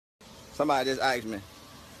Somebody just asked me,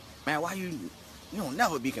 man, why you don't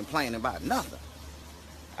never be complaining about nothing?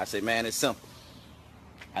 I said, man, it's simple.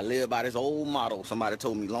 I live by this old motto somebody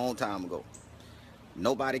told me a long time ago.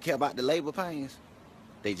 Nobody care about the labor pains.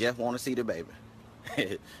 They just want to see the baby.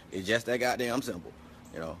 It's just that goddamn simple.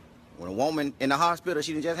 You know, when a woman in the hospital,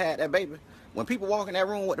 she just had that baby. When people walk in that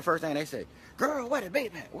room, what the first thing they say? Girl, where the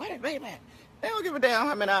baby at? Where the baby at? They don't give a damn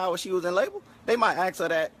how many hours she was in labor. They might ask her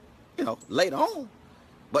that, later on.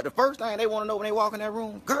 But the first thing they want to know when they walk in that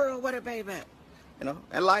room, girl, where the baby at?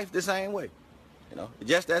 And life the same way. It's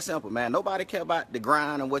just that simple, man. Nobody care about the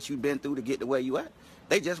grind and what you've been through to get to where you at.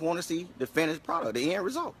 They just want to see the finished product, the end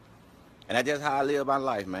result. And that's just how I live my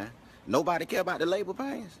life, man. Nobody care about the labor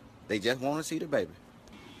pains. They just want to see the baby.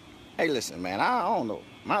 Hey, listen, man, I don't know.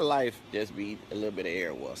 My life just be a little bit of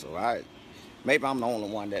everywhere, so maybe I'm the only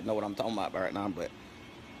one that know what I'm talking about right now, but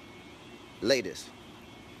ladies,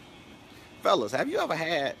 fellas, have you ever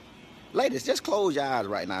had, ladies, just close your eyes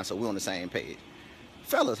right now so we're on the same page.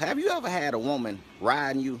 Fellas, have you ever had a woman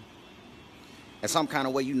riding you in some kind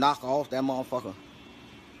of way you knock off that motherfucker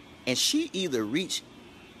and she either reach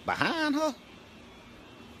behind her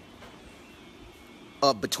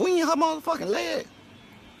or between her motherfucking legs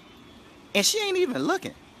and she ain't even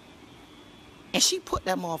looking and she put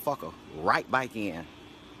that motherfucker right back in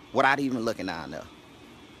without even looking down there?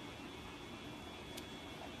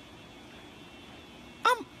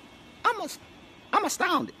 I'm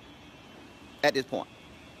astounded at this point.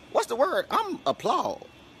 What's the word? I'm applaud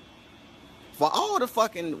for all the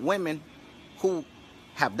fucking women who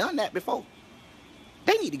have done that before.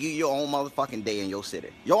 They need to give you your own motherfucking day in your city.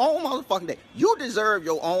 Your own motherfucking day. You deserve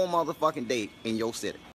your own motherfucking day in your city.